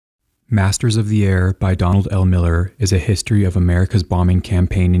Masters of the Air by Donald L. Miller is a history of America's bombing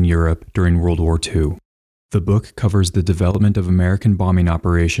campaign in Europe during World War II. The book covers the development of American bombing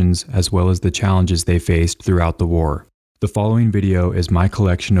operations as well as the challenges they faced throughout the war. The following video is my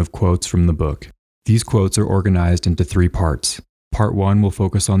collection of quotes from the book. These quotes are organized into 3 parts. Part 1 will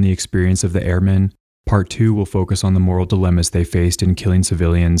focus on the experience of the airmen, Part 2 will focus on the moral dilemmas they faced in killing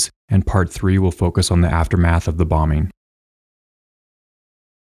civilians, and Part 3 will focus on the aftermath of the bombing.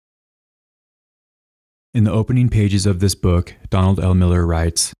 In the opening pages of this book, Donald L. Miller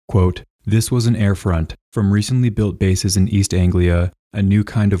writes, quote, "This was an air front. From recently built bases in East Anglia, a new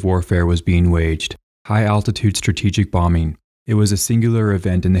kind of warfare was being waged. High-altitude strategic bombing. It was a singular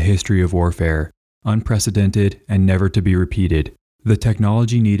event in the history of warfare, unprecedented and never to be repeated. The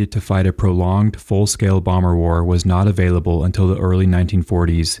technology needed to fight a prolonged, full-scale bomber war was not available until the early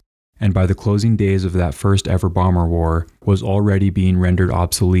 1940s, and by the closing days of that first-ever bomber war, was already being rendered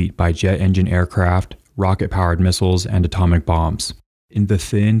obsolete by jet engine aircraft, rocket-powered missiles, and atomic bombs. In the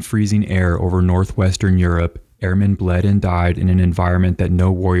thin, freezing air over northwestern Europe, airmen bled and died in an environment that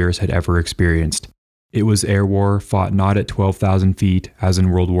no warriors had ever experienced. It was air war fought not at 12,000 feet, as in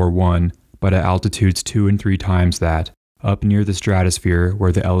World War I, but at altitudes 2 and 3 times that, up near the stratosphere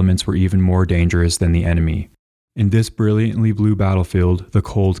where the elements were even more dangerous than the enemy. In this brilliantly blue battlefield, the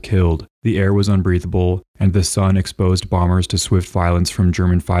cold killed, the air was unbreathable, and the sun exposed bombers to swift violence from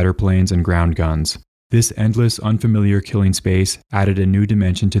German fighter planes and ground guns. This endless, unfamiliar killing space added a new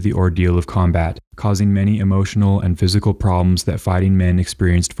dimension to the ordeal of combat, causing many emotional and physical problems that fighting men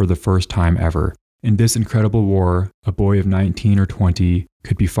experienced for the first time ever. In this incredible war, a boy of 19 or 20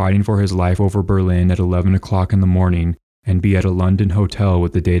 could be fighting for his life over Berlin at 11 o'clock in the morning and be at a London hotel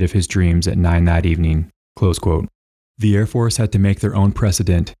with the date of his dreams at 9 that evening." Close quote. The Air Force had to make their own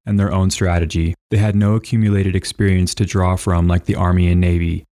precedent and their own strategy. They had no accumulated experience to draw from like the Army and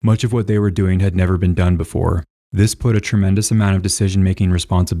Navy. Much of what they were doing had never been done before. This put a tremendous amount of decision-making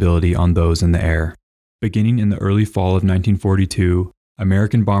responsibility on those in the air. Beginning in the early fall of 1942,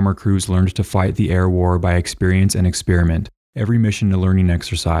 American bomber crews learned to fight the air war by experience and experiment, every mission a learning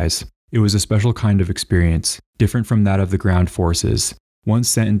exercise. It was a special kind of experience, different from that of the ground forces. Once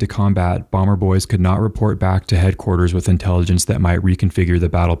sent into combat, bomber boys could not report back to headquarters with intelligence that might reconfigure the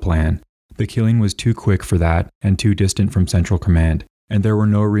battle plan. The killing was too quick for that and too distant from Central Command. And there were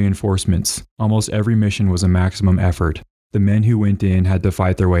no reinforcements. Almost every mission was a maximum effort. The men who went in had to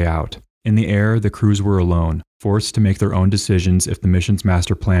fight their way out. In the air, the crews were alone, forced to make their own decisions if the mission's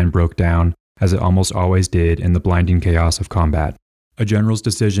master plan broke down, as it almost always did in the blinding chaos of combat. A general's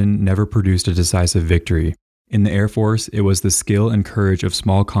decision never produced a decisive victory. In the Air Force, it was the skill and courage of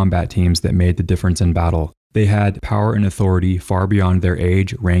small combat teams that made the difference in battle. They had power and authority far beyond their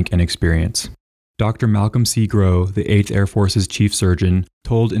age, rank, and experience. Dr. Malcolm C. Groh, the 8th Air Force's chief surgeon,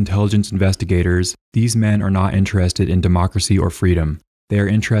 told intelligence investigators, "These men are not interested in democracy or freedom. They are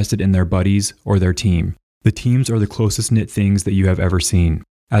interested in their buddies or their team. The teams are the closest knit things that you have ever seen."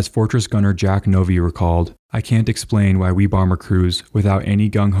 As Fortress Gunner Jack Novy recalled, "I can't explain why we bomber crews, without any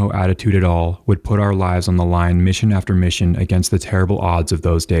gung-ho attitude at all, would put our lives on the line mission after mission against the terrible odds of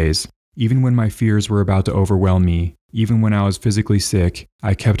those days. Even when my fears were about to overwhelm me, even when I was physically sick,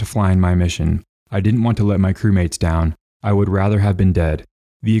 I kept flying my mission. I didn't want to let my crewmates down. I would rather have been dead."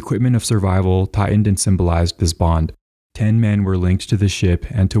 The equipment of survival tightened and symbolized this bond. 10 men were linked to the ship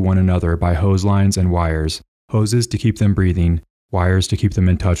and to one another by hose lines and wires. Hoses to keep them breathing, wires to keep them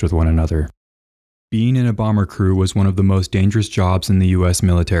in touch with one another. Being in a bomber crew was one of the most dangerous jobs in the U.S.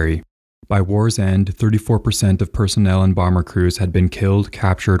 military. By war's end, 34% of personnel in bomber crews had been killed,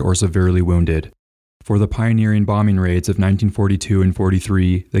 captured, or severely wounded. For the pioneering bombing raids of 1942 and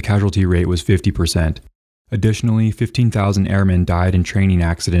 43, the casualty rate was 50%. Additionally, 15,000 airmen died in training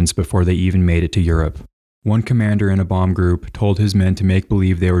accidents before they even made it to Europe. One commander in a bomb group told his men to make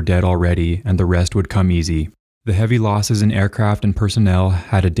believe they were dead already and the rest would come easy. The heavy losses in aircraft and personnel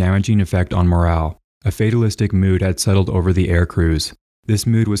had a damaging effect on morale. A fatalistic mood had settled over the air crews. This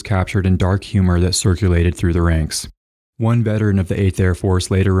mood was captured in dark humor that circulated through the ranks. One veteran of the 8th Air Force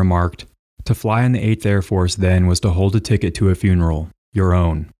later remarked, "To fly in the 8th Air Force then was to hold a ticket to a funeral, your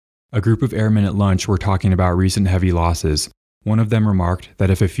own." A group of airmen at lunch were talking about recent heavy losses. One of them remarked that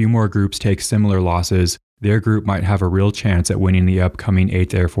if a few more groups take similar losses, their group might have a real chance at winning the upcoming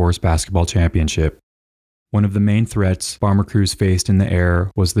 8th Air Force basketball championship. One of the main threats bomber crews faced in the air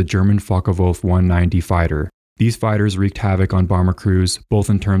was the German Focke-Wulf 190 fighter. These fighters wreaked havoc on bomber crews, both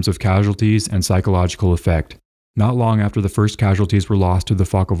in terms of casualties and psychological effect. Not long after the first casualties were lost to the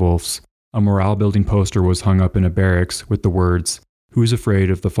Focke-Wulfs, a morale-building poster was hung up in a barracks with the words, "Who's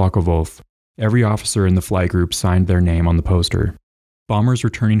afraid of the Focke-Wulf?" Every officer in the flight group signed their name on the poster. Bombers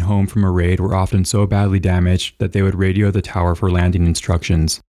returning home from a raid were often so badly damaged that they would radio the tower for landing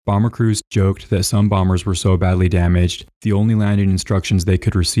instructions. Bomber crews joked that some bombers were so badly damaged, the only landing instructions they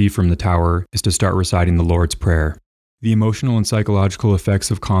could receive from the tower is to start reciting the Lord's Prayer. The emotional and psychological effects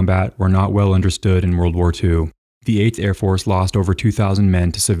of combat were not well understood in World War II. The 8th Air Force lost over 2,000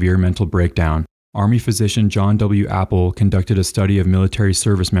 men to severe mental breakdown. Army physician John W. Apple conducted a study of military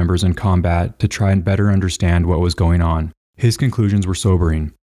service members in combat to try and better understand what was going on. His conclusions were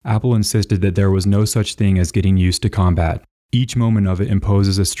sobering. Apple insisted that there was no such thing as getting used to combat. Each moment of it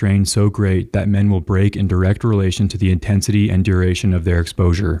imposes a strain so great that men will break in direct relation to the intensity and duration of their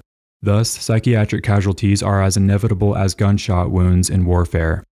exposure. Thus, psychiatric casualties are as inevitable as gunshot wounds in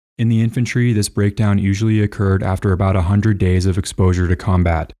warfare. In the infantry, this breakdown usually occurred after about 100 days of exposure to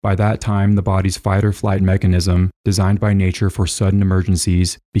combat. By that time, the body's fight-or-flight mechanism, designed by nature for sudden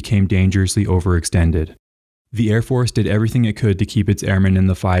emergencies, became dangerously overextended. The Air Force did everything it could to keep its airmen in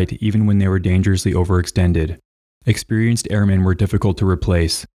the fight, even when they were dangerously overextended. Experienced airmen were difficult to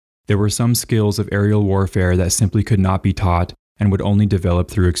replace. There were some skills of aerial warfare that simply could not be taught and would only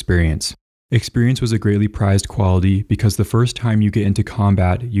develop through experience. Experience was a greatly prized quality because the first time you get into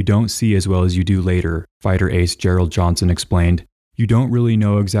combat, you don't see as well as you do later, fighter ace Gerald Johnson explained. You don't really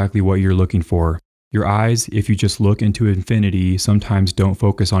know exactly what you're looking for. Your eyes, if you just look into infinity, sometimes don't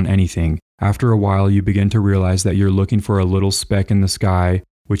focus on anything. After a while, you begin to realize that you're looking for a little speck in the sky,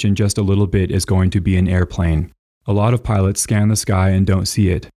 which in just a little bit is going to be an airplane. A lot of pilots scan the sky and don't see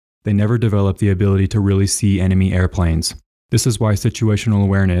it. They never develop the ability to really see enemy airplanes. This is why situational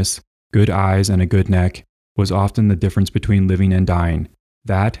awareness, good eyes and a good neck, was often the difference between living and dying.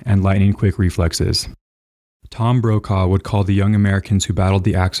 That and lightning-quick reflexes. Tom Brokaw would call the young Americans who battled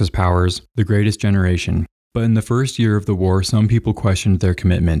the Axis powers the greatest generation. But in the first year of the war, some people questioned their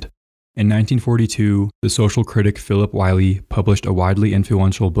commitment. In 1942, the social critic Philip Wiley published a widely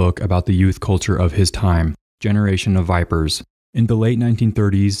influential book about the youth culture of his time, Generation of Vipers. In the late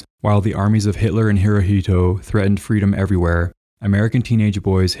 1930s, while the armies of Hitler and Hirohito threatened freedom everywhere, American teenage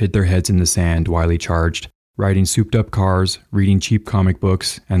boys hid their heads in the sand, Wiley charged, riding souped-up cars, reading cheap comic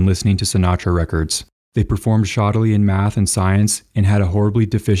books, and listening to Sinatra records. They performed shoddily in math and science and had a horribly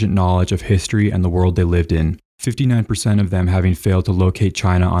deficient knowledge of history and the world they lived in, 59% of them having failed to locate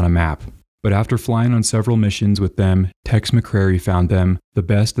China on a map. But after flying on several missions with them, Tex McCrary found them the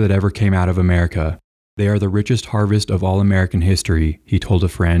best that ever came out of America. They are the richest harvest of all American history, he told a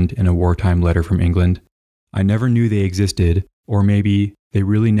friend in a wartime letter from England. I never knew they existed, or maybe they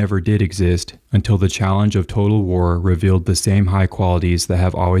really never did exist, until the challenge of total war revealed the same high qualities that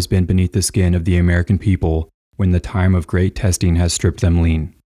have always been beneath the skin of the American people when the time of great testing has stripped them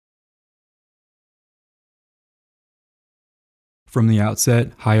lean. From the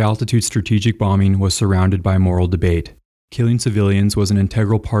outset, high-altitude strategic bombing was surrounded by moral debate. Killing civilians was an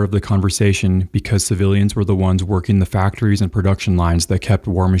integral part of the conversation because civilians were the ones working the factories and production lines that kept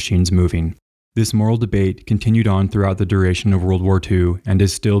war machines moving. This moral debate continued on throughout the duration of World War II and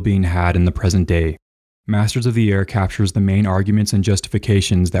is still being had in the present day. Masters of the Air captures the main arguments and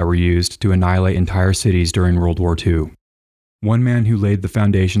justifications that were used to annihilate entire cities during World War II. One man who laid the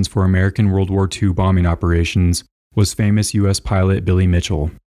foundations for American World War II bombing operations was famous U.S. pilot Billy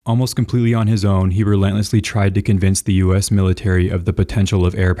Mitchell. Almost completely on his own, he relentlessly tried to convince the U.S. military of the potential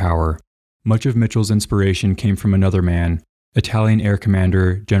of air power. Much of Mitchell's inspiration came from another man, Italian Air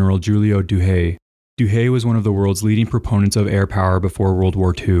Commander General Giulio Douhet. Douhet was one of the world's leading proponents of air power before World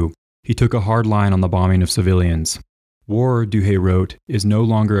War II. He took a hard line on the bombing of civilians. War, Douhet wrote, is no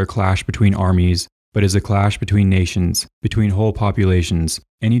longer a clash between armies, but is a clash between nations, between whole populations.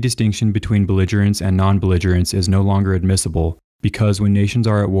 Any distinction between belligerents and non-belligerents is no longer admissible, because when nations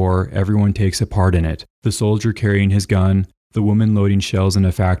are at war, everyone takes a part in it. The soldier carrying his gun, the woman loading shells in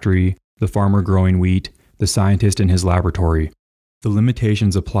a factory, the farmer growing wheat, the scientist in his laboratory. The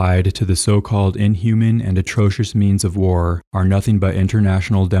limitations applied to the so-called inhuman and atrocious means of war are nothing but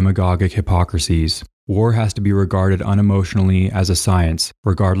international demagogic hypocrisies. War has to be regarded unemotionally as a science,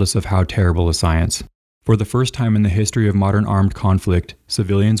 regardless of how terrible a science. For the first time in the history of modern armed conflict,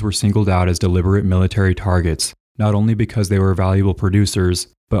 civilians were singled out as deliberate military targets, not only because they were valuable producers,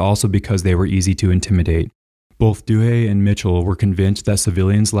 but also because they were easy to intimidate. Both Douhet and Mitchell were convinced that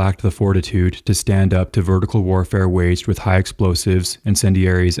civilians lacked the fortitude to stand up to vertical warfare waged with high explosives,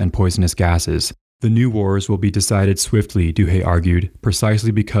 incendiaries, and poisonous gases. The new wars will be decided swiftly, Douhet argued,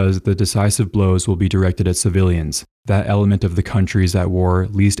 precisely because the decisive blows will be directed at civilians, that element of the countries at war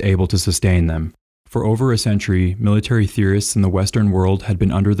least able to sustain them. For over a century, military theorists in the Western world had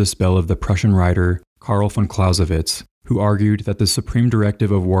been under the spell of the Prussian writer Karl von Clausewitz, who argued that the supreme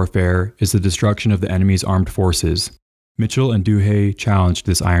directive of warfare is the destruction of the enemy's armed forces. Mitchell and Duhay challenged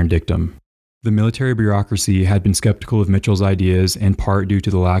this iron dictum. The military bureaucracy had been skeptical of Mitchell's ideas in part due to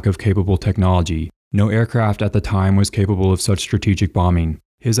the lack of capable technology. No aircraft at the time was capable of such strategic bombing.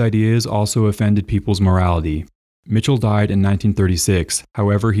 His ideas also offended people's morality. Mitchell died in 1936,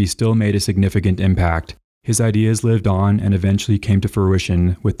 however, he still made a significant impact. His ideas lived on and eventually came to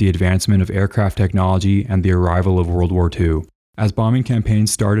fruition with the advancement of aircraft technology and the arrival of World War II. As bombing campaigns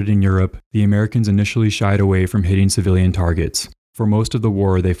started in Europe, the Americans initially shied away from hitting civilian targets. For most of the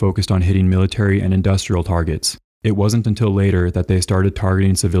war, they focused on hitting military and industrial targets. It wasn't until later that they started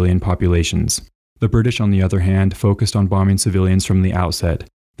targeting civilian populations. The British, on the other hand, focused on bombing civilians from the outset.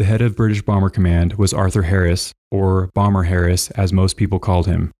 The head of British Bomber Command was Arthur Harris, or Bomber Harris as most people called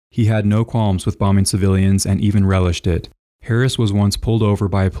him. He had no qualms with bombing civilians and even relished it. Harris was once pulled over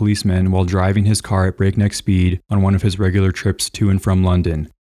by a policeman while driving his car at breakneck speed on one of his regular trips to and from London.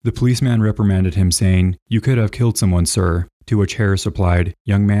 The policeman reprimanded him, saying, "You could have killed someone, sir," to which Harris replied,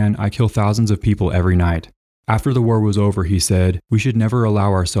 "Young man, I kill thousands of people every night." After the war was over, he said, "We should never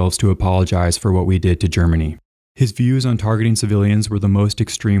allow ourselves to apologize for what we did to Germany." His views on targeting civilians were the most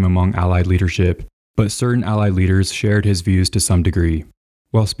extreme among Allied leadership, but certain Allied leaders shared his views to some degree.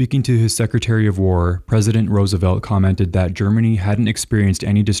 While speaking to his Secretary of War, President Roosevelt commented that Germany hadn't experienced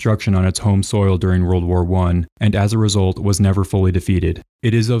any destruction on its home soil during World War I, and as a result was never fully defeated.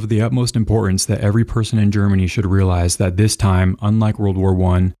 It is of the utmost importance that every person in Germany should realize that this time, unlike World War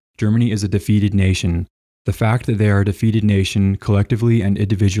I, Germany is a defeated nation. The fact that they are a defeated nation, collectively and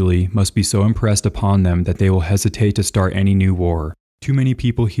individually, must be so impressed upon them that they will hesitate to start any new war. Too many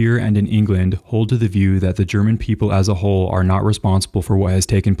people here and in England hold to the view that the German people as a whole are not responsible for what has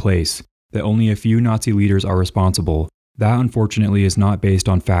taken place, that only a few Nazi leaders are responsible. That unfortunately is not based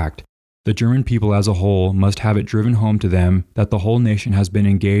on fact. The German people as a whole must have it driven home to them that the whole nation has been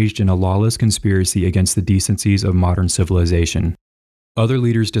engaged in a lawless conspiracy against the decencies of modern civilization. Other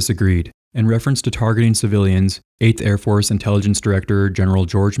leaders disagreed. In reference to targeting civilians, 8th Air Force Intelligence Director General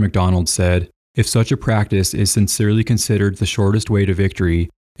George MacDonald said, "If such a practice is sincerely considered the shortest way to victory,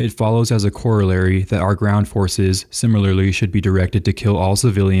 it follows as a corollary that our ground forces similarly should be directed to kill all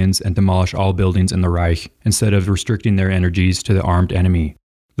civilians and demolish all buildings in the Reich, instead of restricting their energies to the armed enemy.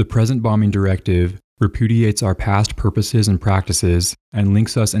 The present bombing directive repudiates our past purposes and practices and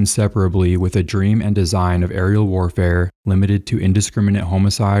links us inseparably with a dream and design of aerial warfare limited to indiscriminate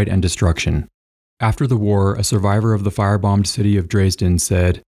homicide and destruction." After the war, a survivor of the firebombed city of Dresden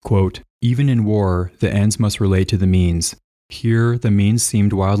said, quote, "Even in war, the ends must relate to the means. Here, the means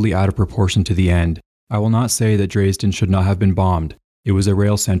seemed wildly out of proportion to the end. I will not say that Dresden should not have been bombed. It was a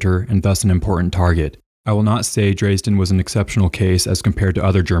rail center and thus an important target. I will not say Dresden was an exceptional case as compared to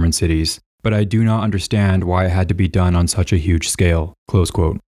other German cities, but I do not understand why it had to be done on such a huge scale." Close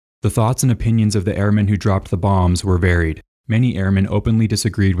quote. The thoughts and opinions of the airmen who dropped the bombs were varied. Many airmen openly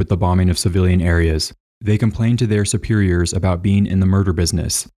disagreed with the bombing of civilian areas. They complained to their superiors about being in the murder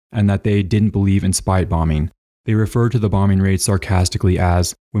business, and that they didn't believe in spite bombing. They referred to the bombing raids sarcastically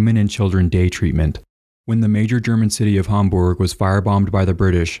as women and children day treatment. When the major German city of Hamburg was firebombed by the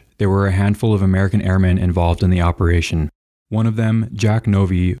British, there were a handful of American airmen involved in the operation. One of them, Jack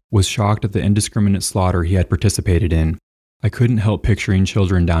Novi, was shocked at the indiscriminate slaughter he had participated in. "I couldn't help picturing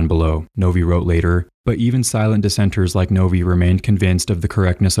children down below," Novi wrote later, but even silent dissenters like Novi remained convinced of the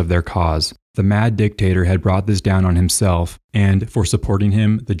correctness of their cause. The mad dictator had brought this down on himself, and, for supporting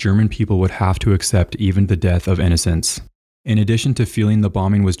him, the German people would have to accept even the death of innocents. In addition to feeling the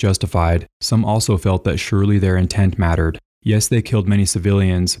bombing was justified, some also felt that surely their intent mattered. Yes, they killed many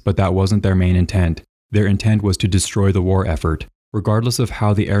civilians, but that wasn't their main intent. Their intent was to destroy the war effort. Regardless of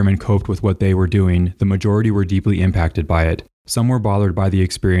how the airmen coped with what they were doing, the majority were deeply impacted by it. Some were bothered by the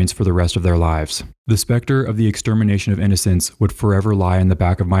experience for the rest of their lives. The specter of the extermination of innocents would forever lie in the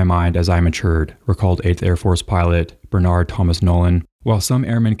back of my mind as I matured, recalled 8th Air Force pilot Bernard Thomas Nolan. While some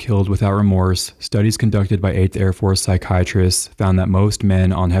airmen killed without remorse, studies conducted by 8th Air Force psychiatrists found that most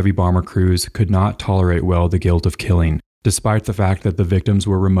men on heavy bomber crews could not tolerate well the guilt of killing, despite the fact that the victims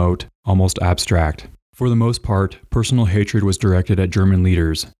were remote, almost abstract. For the most part, personal hatred was directed at German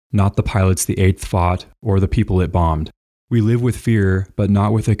leaders, not the pilots the 8th fought or the people it bombed. We live with fear, but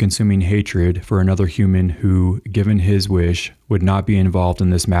not with a consuming hatred for another human who, given his wish, would not be involved in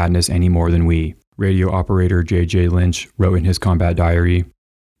this madness any more than we, radio operator J.J. Lynch wrote in his combat diary.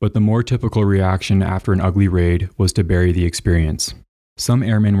 But the more typical reaction after an ugly raid was to bury the experience. Some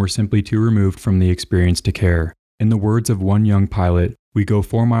airmen were simply too removed from the experience to care. In the words of one young pilot, "We go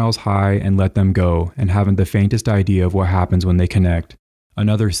 4 miles high and let them go, and haven't the faintest idea of what happens when they connect."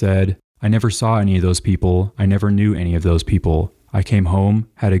 Another said, "I never saw any of those people. I never knew any of those people. I came home,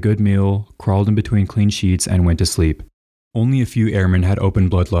 had a good meal, crawled in between clean sheets, and went to sleep." Only a few airmen had open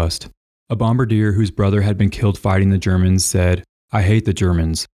bloodlust. A bombardier whose brother had been killed fighting the Germans said, "I hate the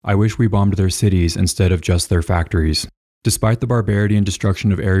Germans. I wish we bombed their cities instead of just their factories." Despite the barbarity and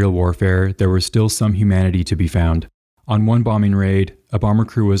destruction of aerial warfare, there was still some humanity to be found. On one bombing raid, a bomber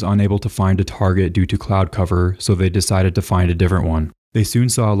crew was unable to find a target due to cloud cover, so they decided to find a different one. They soon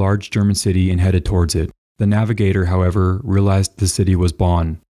saw a large German city and headed towards it. The navigator, however, realized the city was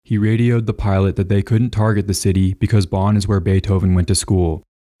Bonn. He radioed the pilot that they couldn't target the city because Bonn is where Beethoven went to school.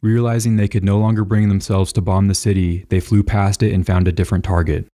 Realizing they could no longer bring themselves to bomb the city, they flew past it and found a different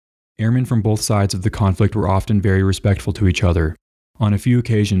target. Airmen from both sides of the conflict were often very respectful to each other. On a few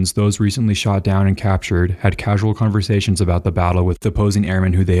occasions, those recently shot down and captured had casual conversations about the battle with the opposing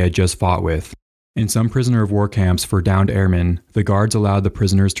airmen who they had just fought with. In some prisoner of war camps for downed airmen, the guards allowed the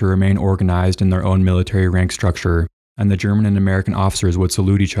prisoners to remain organized in their own military rank structure, and the German and American officers would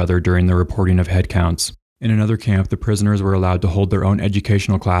salute each other during the reporting of head counts. In another camp, the prisoners were allowed to hold their own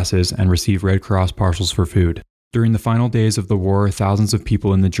educational classes and receive Red Cross parcels for food. During the final days of the war, thousands of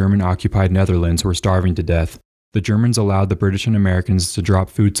people in the German-occupied Netherlands were starving to death. The Germans allowed the British and Americans to drop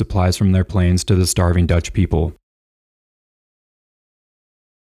food supplies from their planes to the starving Dutch people.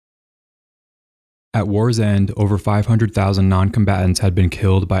 At war's end, over 500,000 non-combatants had been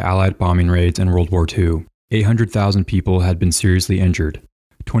killed by Allied bombing raids in World War II. 800,000 people had been seriously injured.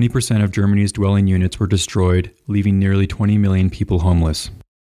 20% of Germany's dwelling units were destroyed, leaving nearly 20 million people homeless.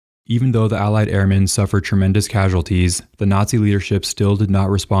 Even though the Allied airmen suffered tremendous casualties, the Nazi leadership still did not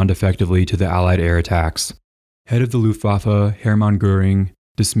respond effectively to the Allied air attacks. Head of the Luftwaffe, Hermann Göring,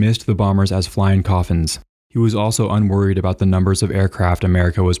 dismissed the bombers as flying coffins. He was also unworried about the numbers of aircraft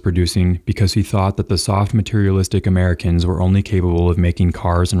America was producing because he thought that the soft materialistic Americans were only capable of making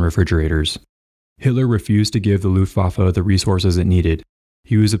cars and refrigerators. Hitler refused to give the Luftwaffe the resources it needed.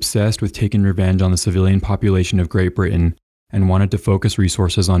 He was obsessed with taking revenge on the civilian population of Great Britain and wanted to focus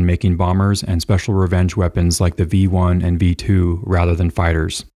resources on making bombers and special revenge weapons like the V-1 and V-2 rather than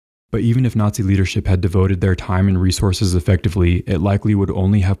fighters. But even if Nazi leadership had devoted their time and resources effectively, it likely would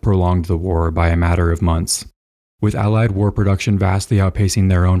only have prolonged the war by a matter of months. With Allied war production vastly outpacing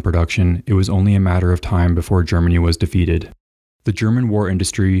their own production, it was only a matter of time before Germany was defeated. The German war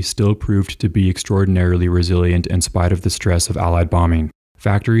industry still proved to be extraordinarily resilient in spite of the stress of Allied bombing.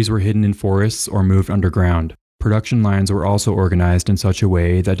 Factories were hidden in forests or moved underground. Production lines were also organized in such a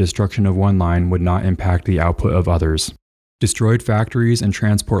way that destruction of one line would not impact the output of others. Destroyed factories and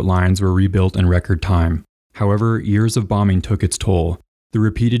transport lines were rebuilt in record time. However, years of bombing took its toll. The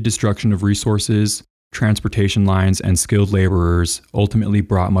repeated destruction of resources, transportation lines, and skilled laborers ultimately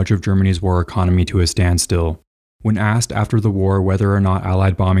brought much of Germany's war economy to a standstill. When asked after the war whether or not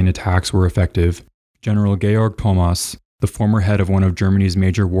Allied bombing attacks were effective, General Georg Thomas, the former head of one of Germany's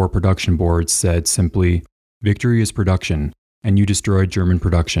major war production boards, said simply, "Victory is production, and you destroyed German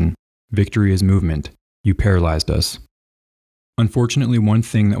production. Victory is movement. You paralyzed us." Unfortunately, one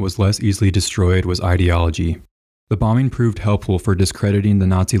thing that was less easily destroyed was ideology. The bombing proved helpful for discrediting the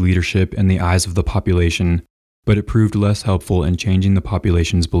Nazi leadership in the eyes of the population, but it proved less helpful in changing the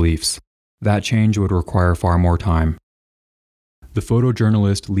population's beliefs. That change would require far more time. The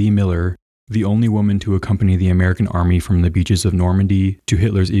photojournalist Lee Miller, the only woman to accompany the American army from the beaches of Normandy to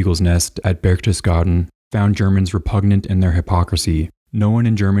Hitler's eagle's nest at Berchtesgaden, found Germans repugnant in their hypocrisy. No one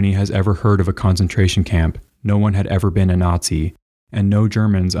in Germany has ever heard of a concentration camp. No one had ever been a Nazi, and no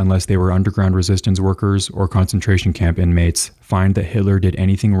Germans, unless they were underground resistance workers or concentration camp inmates, find that Hitler did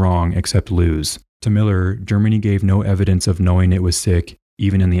anything wrong except lose. To Miller, Germany gave no evidence of knowing it was sick,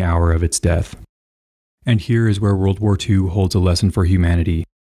 even in the hour of its death. And here is where World War II holds a lesson for humanity.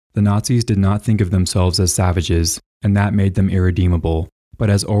 The Nazis did not think of themselves as savages, and that made them irredeemable. But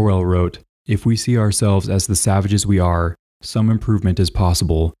as Orwell wrote, if we see ourselves as the savages we are, some improvement is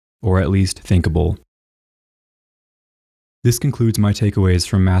possible, or at least thinkable. This concludes my takeaways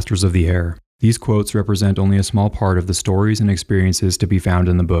from Masters of the Air. These quotes represent only a small part of the stories and experiences to be found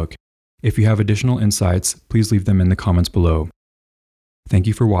in the book. If you have additional insights, please leave them in the comments below. Thank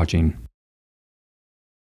you for watching.